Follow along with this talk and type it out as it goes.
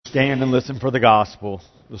Stand and listen for the gospel.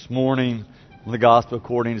 This morning, the gospel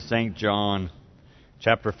according to St. John,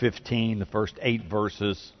 chapter 15, the first 8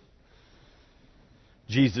 verses.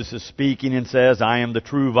 Jesus is speaking and says, "I am the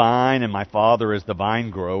true vine, and my Father is the vine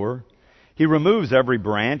grower. He removes every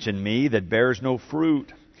branch in me that bears no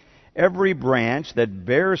fruit. Every branch that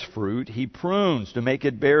bears fruit, He prunes to make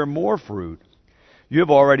it bear more fruit. You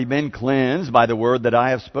have already been cleansed by the word that I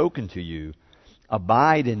have spoken to you.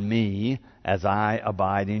 Abide in me as I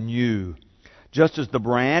abide in you. Just as the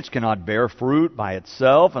branch cannot bear fruit by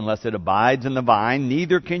itself unless it abides in the vine,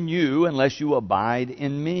 neither can you unless you abide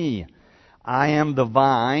in me. I am the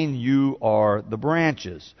vine, you are the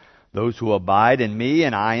branches. Those who abide in me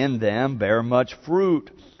and I in them bear much fruit,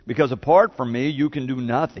 because apart from me you can do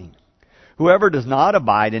nothing. Whoever does not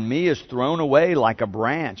abide in me is thrown away like a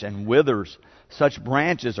branch and withers. Such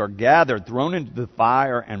branches are gathered, thrown into the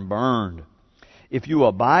fire, and burned. If you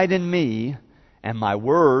abide in me, and my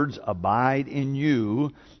words abide in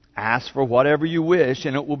you, ask for whatever you wish,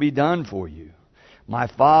 and it will be done for you. My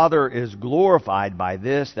Father is glorified by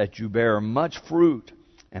this, that you bear much fruit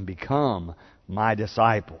and become my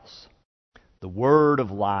disciples." The word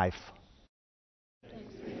of life.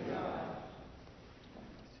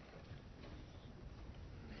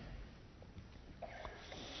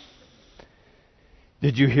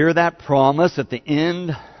 Did you hear that promise at the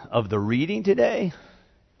end of the reading today?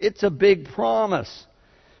 It's a big promise.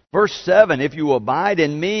 Verse 7, "If you abide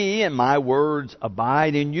in me and my words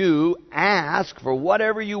abide in you, ask for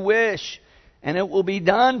whatever you wish, and it will be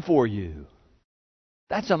done for you."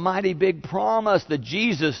 That's a mighty big promise that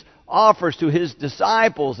Jesus offers to His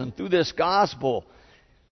disciples and through this gospel,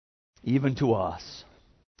 even to us.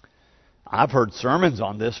 I've heard sermons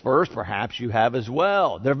on this verse, perhaps you have as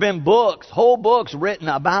well. There have been books, whole books written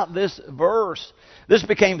about this verse. This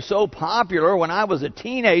became so popular when I was a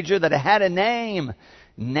teenager that it had a name.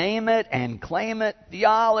 Name it and claim it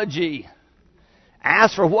theology.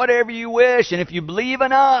 Ask for whatever you wish, and if you believe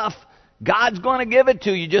enough, God's going to give it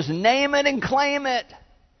to you. Just name it and claim it.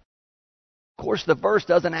 Of course, the verse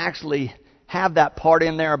doesn't actually have that part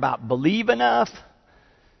in there about believe enough.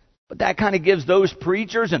 But that kind of gives those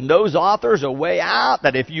preachers and those authors a way out,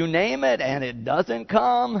 that if you name it and it doesn't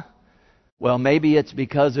come, well, maybe it's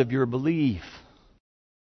because of your belief.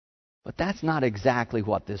 But that's not exactly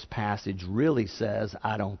what this passage really says,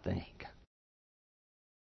 I don't think.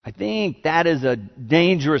 I think that is a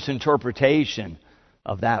dangerous interpretation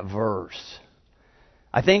of that verse.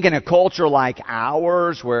 I think in a culture like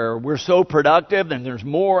ours, where we're so productive and there's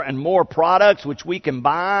more and more products which we can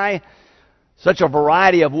buy, such a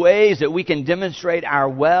variety of ways that we can demonstrate our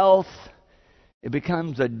wealth, it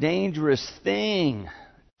becomes a dangerous thing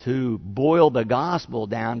to boil the gospel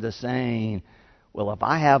down to saying, well, if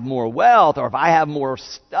I have more wealth or if I have more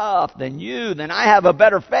stuff than you, then I have a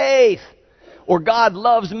better faith. Or God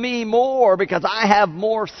loves me more because I have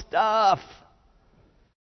more stuff.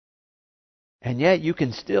 And yet you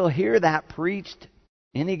can still hear that preached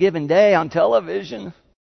any given day on television.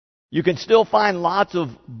 You can still find lots of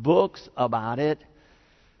books about it.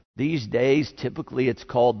 These days, typically it's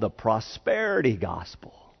called the prosperity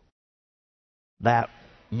gospel. That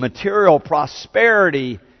material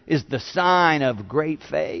prosperity is the sign of great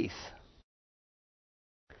faith.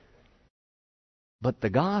 But the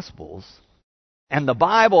Gospels and the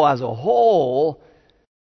Bible as a whole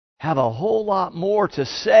have a whole lot more to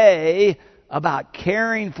say about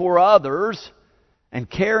caring for others and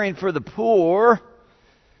caring for the poor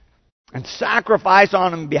and sacrifice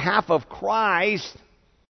on behalf of Christ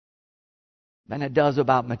than it does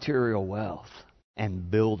about material wealth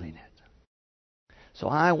and building it. So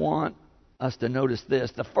I want us to notice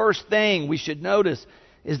this. The first thing we should notice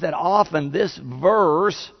is that often this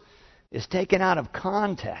verse is taken out of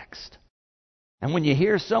context. And when you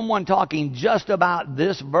hear someone talking just about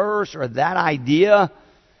this verse or that idea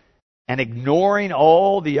and ignoring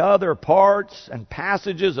all the other parts and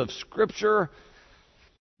passages of Scripture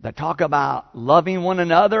that talk about loving one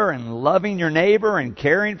another and loving your neighbor and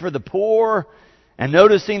caring for the poor and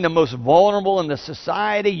noticing the most vulnerable in the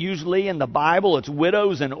society, usually in the Bible, it's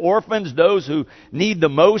widows and orphans, those who need the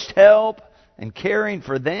most help, and caring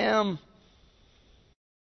for them.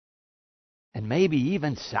 And maybe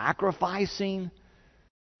even sacrificing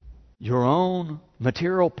your own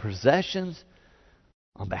material possessions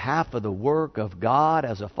on behalf of the work of God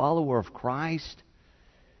as a follower of Christ.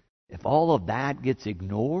 If all of that gets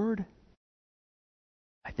ignored,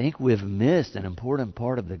 I think we've missed an important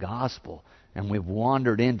part of the gospel and we've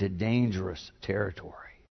wandered into dangerous territory.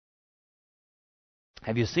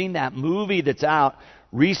 Have you seen that movie that's out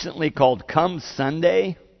recently called Come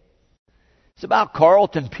Sunday? It's about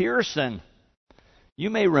Carlton Pearson. You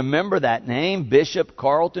may remember that name, Bishop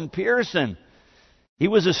Carlton Pearson. He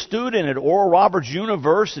was a student at Oral Roberts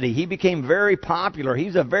University. He became very popular.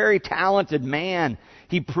 He's a very talented man.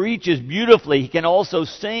 He preaches beautifully. He can also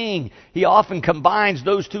sing. He often combines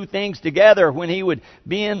those two things together when he would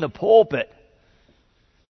be in the pulpit.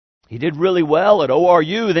 He did really well at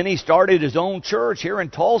ORU. Then he started his own church here in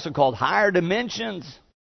Tulsa called Higher Dimensions.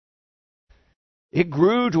 It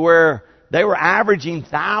grew to where they were averaging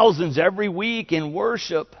thousands every week in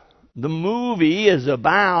worship. The movie is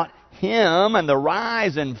about him and the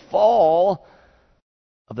rise and fall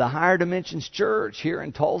of the Higher Dimensions Church here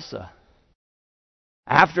in Tulsa.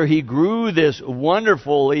 After he grew this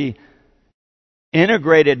wonderfully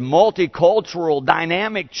integrated, multicultural,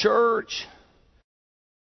 dynamic church,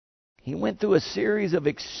 he went through a series of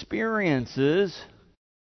experiences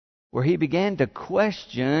where he began to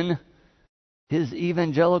question his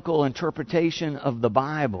evangelical interpretation of the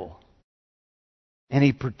Bible. And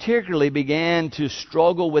he particularly began to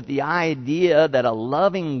struggle with the idea that a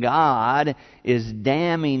loving God is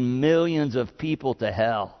damning millions of people to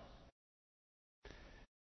hell.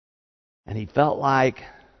 And he felt like,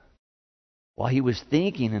 while he was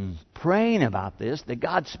thinking and praying about this, that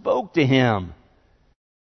God spoke to him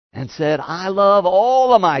and said, I love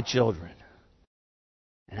all of my children,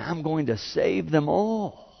 and I'm going to save them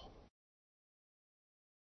all.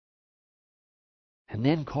 And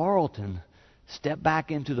then Carlton stepped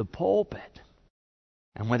back into the pulpit,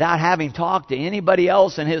 and without having talked to anybody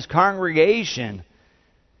else in his congregation,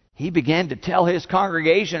 he began to tell his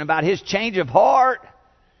congregation about his change of heart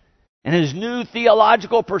and his new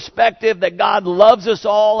theological perspective that God loves us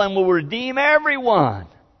all and will redeem everyone.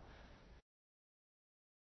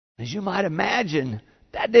 As you might imagine,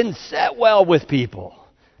 that didn't set well with people.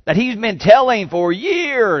 That he's been telling for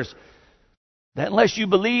years that unless you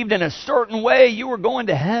believed in a certain way, you were going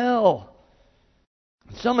to hell.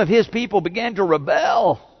 Some of his people began to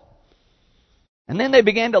rebel. And then they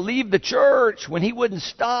began to leave the church when he wouldn't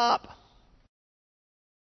stop.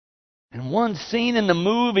 And one scene in the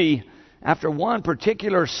movie, after one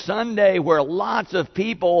particular Sunday where lots of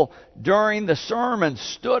people during the sermon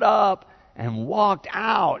stood up and walked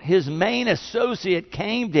out, his main associate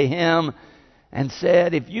came to him and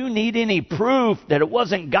said, if you need any proof that it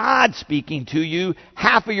wasn't God speaking to you,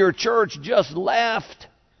 half of your church just left.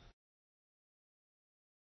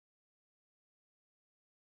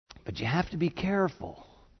 But you have to be careful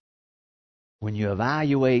when you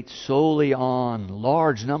evaluate solely on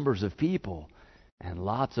large numbers of people and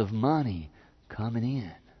lots of money coming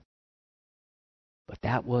in. But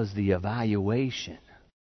that was the evaluation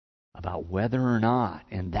about whether or not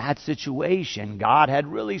in that situation God had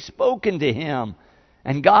really spoken to him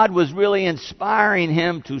and God was really inspiring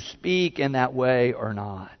him to speak in that way or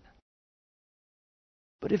not.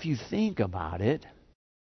 But if you think about it,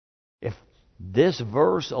 if this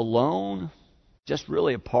verse alone, just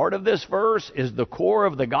really a part of this verse, is the core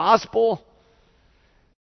of the gospel,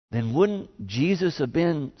 then wouldn't Jesus have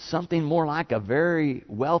been something more like a very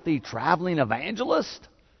wealthy traveling evangelist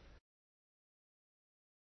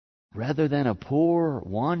rather than a poor,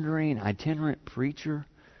 wandering, itinerant preacher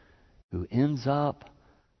who ends up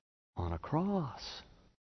on a cross?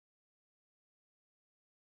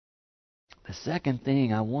 The second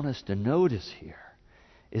thing I want us to notice here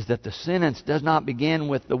is that the sentence does not begin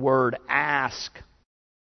with the word ask.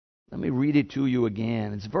 Let me read it to you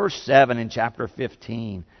again. It's verse 7 in chapter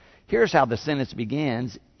 15. Here's how the sentence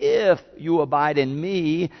begins. If you abide in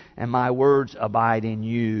me and my words abide in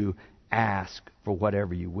you, ask for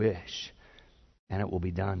whatever you wish, and it will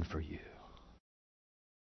be done for you.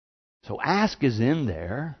 So ask is in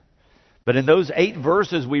there, but in those 8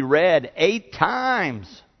 verses we read, 8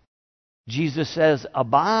 times, Jesus says,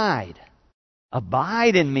 abide.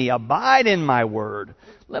 Abide in me, abide in my word.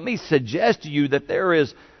 Let me suggest to you that there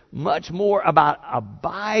is much more about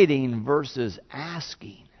abiding versus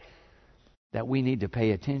asking that we need to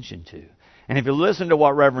pay attention to. And if you listen to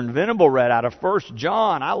what Reverend Venable read out of 1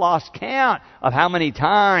 John, I lost count of how many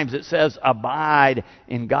times it says abide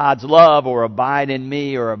in God's love, or abide in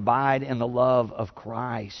me, or abide in the love of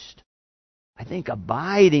Christ. I think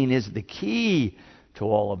abiding is the key to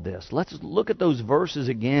all of this. Let's look at those verses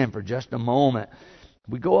again for just a moment.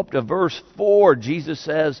 We go up to verse 4. Jesus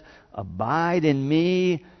says, abide in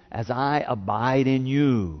me as I abide in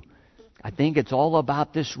you. I think it's all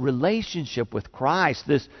about this relationship with Christ,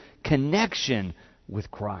 this connection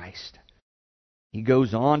with Christ. He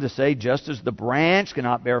goes on to say, just as the branch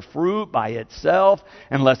cannot bear fruit by itself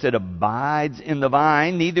unless it abides in the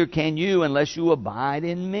vine, neither can you unless you abide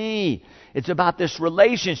in me. It's about this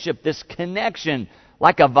relationship, this connection,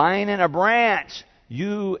 like a vine and a branch,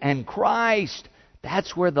 you and Christ.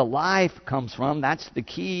 That's where the life comes from. That's the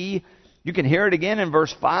key. You can hear it again in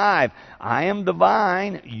verse 5. I am the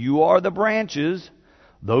vine, you are the branches.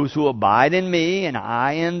 Those who abide in me and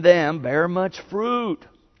I in them bear much fruit.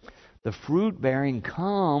 The fruit bearing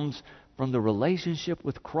comes from the relationship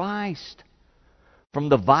with Christ, from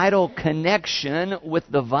the vital connection with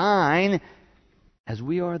the vine as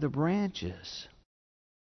we are the branches.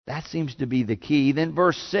 That seems to be the key. Then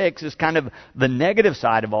verse 6 is kind of the negative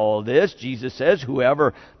side of all of this. Jesus says,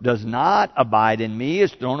 whoever does not abide in me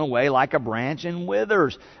is thrown away like a branch and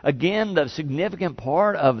withers. Again, the significant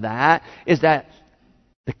part of that is that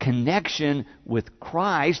the connection with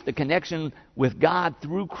Christ, the connection with God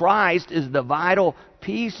through Christ is the vital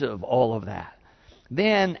piece of all of that.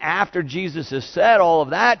 Then, after Jesus has said all of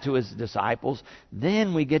that to His disciples,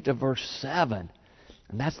 then we get to verse 7.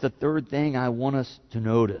 And that's the third thing I want us to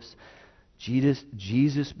notice.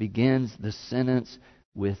 Jesus begins the sentence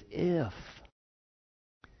with if.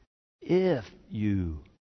 If you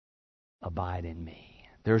abide in me.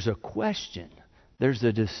 There's a question. There's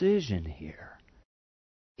a decision here.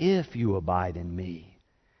 If you abide in me,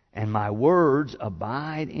 and my words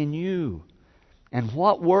abide in you. And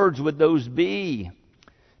what words would those be?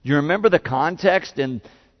 Do you remember the context in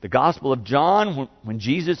the Gospel of John when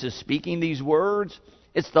Jesus is speaking these words?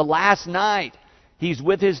 It's the last night. He's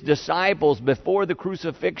with His disciples before the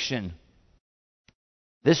crucifixion.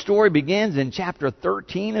 This story begins in chapter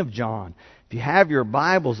 13 of John. If you have your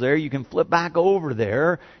Bibles there, you can flip back over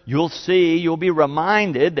there. You'll be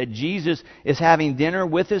reminded that Jesus is having dinner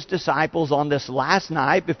with His disciples on this last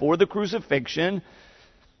night before the crucifixion.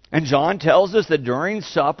 And John tells us that during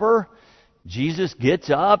supper, Jesus gets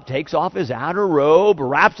up, takes off his outer robe,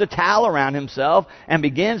 wraps a towel around himself, and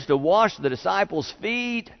begins to wash the disciples'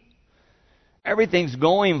 feet. Everything's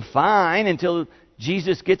going fine until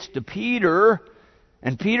Jesus gets to Peter,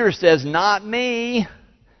 and Peter says, "Not me.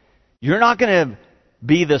 You're not going to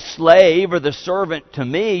be the slave or the servant to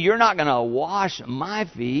me. You're not going to wash my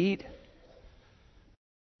feet."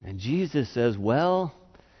 And Jesus says, "Well,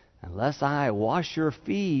 unless I wash your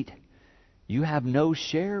feet, you have no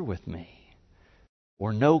share with me,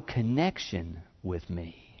 or no connection with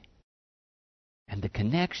me." And the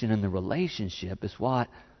connection and the relationship is what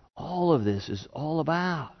all of this is all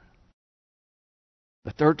about.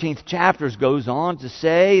 The 13th chapter goes on to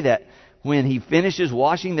say that when He finishes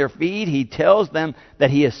washing their feet, He tells them that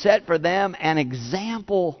He has set for them an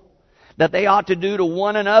example that they ought to do to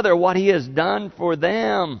one another what He has done for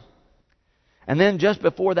them. And then just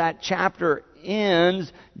before that chapter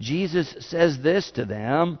ends, Jesus says this to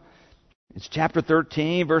them. It's chapter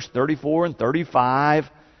 13, verse 34 and 35.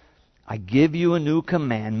 I give you a new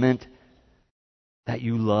commandment, that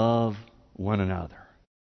you love one another.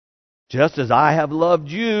 Just as I have loved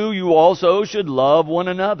you, you also should love one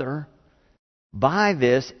another. By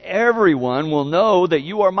this, everyone will know that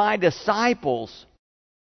you are my disciples,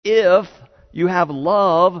 if you have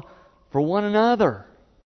love for one another.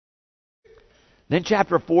 Then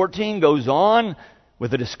chapter 14 goes on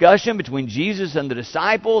with a discussion between Jesus and the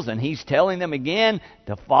disciples, and He's telling them again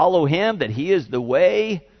to follow Him, that He is the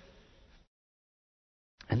way.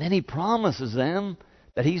 And then He promises them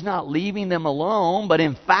that He's not leaving them alone, but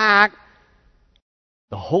in fact,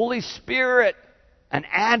 the Holy Spirit, an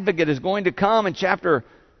advocate, is going to come. In chapter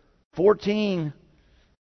 14,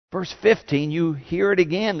 verse 15, you hear it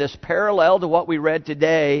again, this parallel to what we read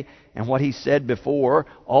today and what He said before.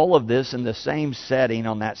 All of this in the same setting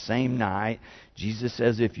on that same night. Jesus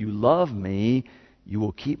says, if you love me, you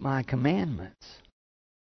will keep my commandments.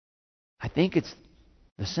 I think it's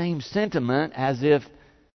the same sentiment as if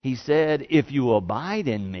He said, if you abide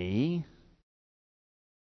in me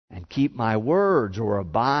and keep my words, or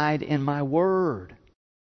abide in my word.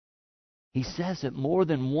 He says it more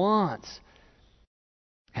than once.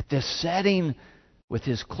 At this setting with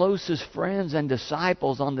His closest friends and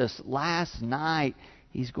disciples on this last night,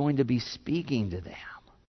 He's going to be speaking to them.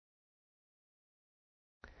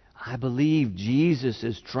 I believe Jesus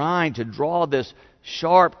is trying to draw this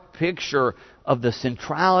sharp picture of the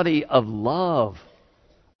centrality of love.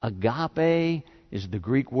 Agape is the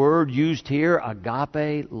Greek word used here.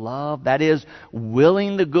 Agape, love. That is,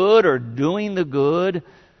 willing the good or doing the good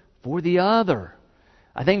for the other.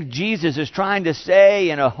 I think Jesus is trying to say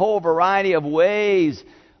in a whole variety of ways,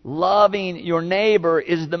 loving your neighbor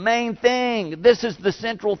is the main thing. This is the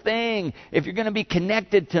central thing. If you're going to be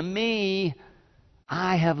connected to me,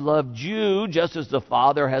 I have loved you just as the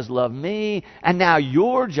Father has loved me. And now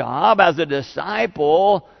your job as a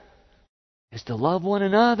disciple is to love one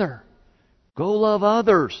another. Go love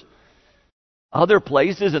others. Other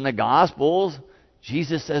places in the Gospels,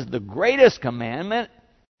 Jesus says the greatest commandment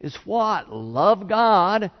is what? Love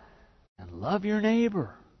God and love your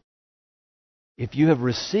neighbor. If you have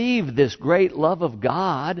received this great love of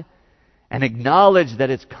God and acknowledge that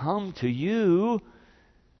it's come to you,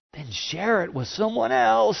 then share it with someone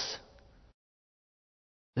else.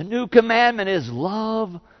 The new commandment is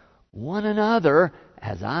love one another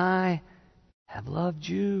as I have loved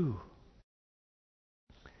you.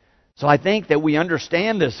 So I think that we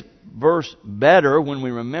understand this verse better when we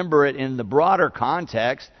remember it in the broader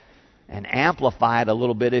context and amplify it a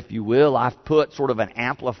little bit, if you will. I've put sort of an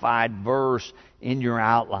amplified verse in your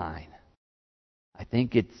outline. I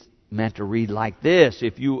think it's meant to read like this: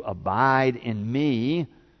 if you abide in me,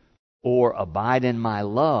 or abide in my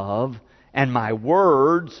love, and my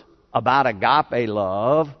words about agape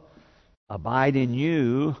love abide in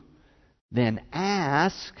you, then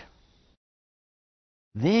ask.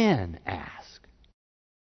 Then ask.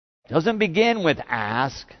 Doesn't begin with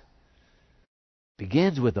ask.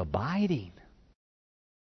 Begins with abiding.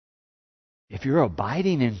 If you're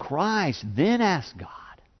abiding in Christ, then ask God.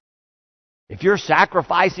 If you're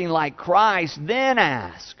sacrificing like Christ, then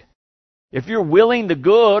ask. If you're willing the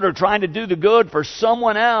good or trying to do the good for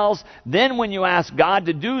someone else, then when you ask God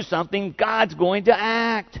to do something, God's going to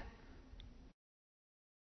act.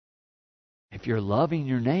 If you're loving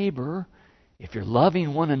your neighbor, if you're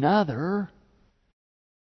loving one another,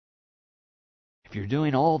 if you're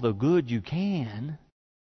doing all the good you can,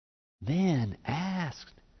 then ask.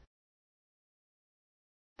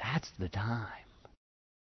 That's the time.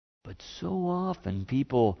 But so often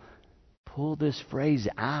people pull this phrase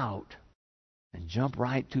out and jump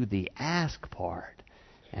right to the ask part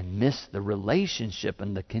and miss the relationship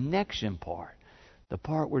and the connection part. The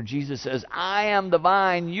part where Jesus says, I am the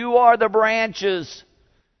vine, you are the branches.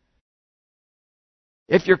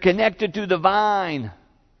 If you're connected to the vine,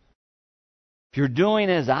 if you're doing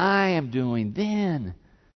as I am doing, then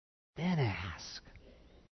ask.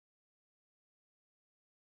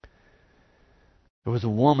 There was a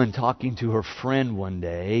woman talking to her friend one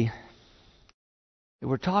day. They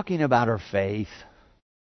were talking about her faith.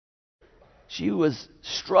 She was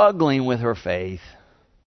struggling with her faith.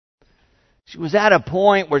 She was at a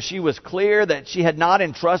point where she was clear that she had not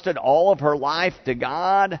entrusted all of her life to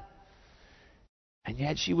God, and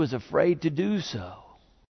yet she was afraid to do so.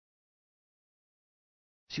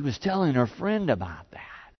 She was telling her friend about that.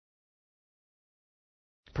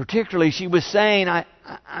 Particularly, she was saying,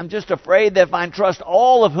 I'm just afraid that if I entrust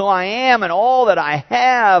all of who I am and all that I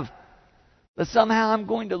have, that somehow I'm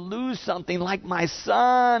going to lose something like my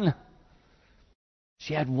son.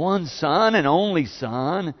 She had one son, an only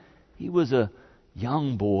son. He was a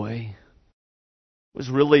young boy. It was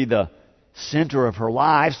really the center of her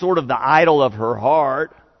life, sort of the idol of her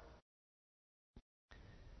heart.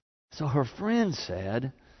 So her friend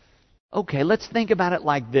said, okay, let's think about it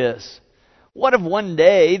like this. What if one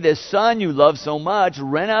day this son you love so much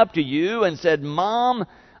ran up to you and said, Mom,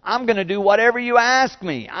 I'm going to do whatever you ask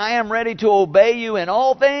me. I am ready to obey you in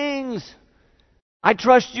all things. I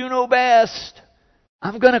trust you know best.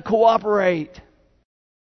 I'm going to cooperate.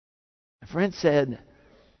 My friend said,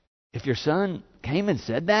 if your son came and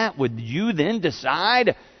said that, would you then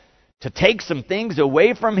decide to take some things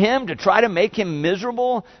away from him to try to make him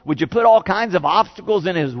miserable? Would you put all kinds of obstacles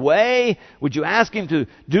in his way? Would you ask him to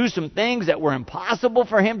do some things that were impossible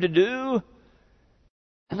for him to do?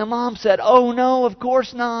 And the mom said, oh no, of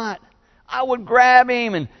course not. I would grab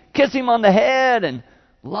him and kiss him on the head and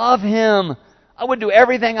love him. I would do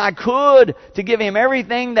everything I could to give him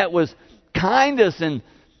everything that was kindest and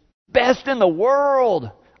best in the world.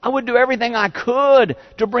 I would do everything I could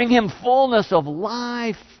to bring him fullness of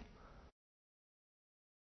life.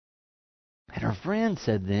 And her friend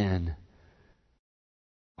said then,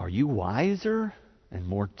 are you wiser and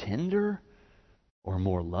more tender or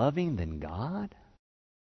more loving than God?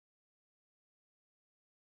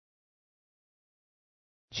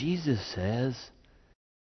 Jesus says,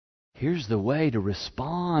 here's the way to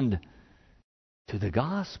respond to the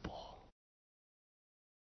gospel.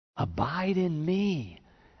 Abide in me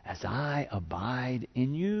as I abide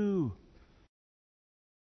in you.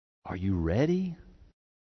 Are you ready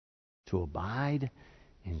to abide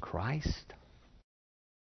in Christ?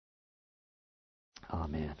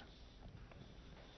 Amen.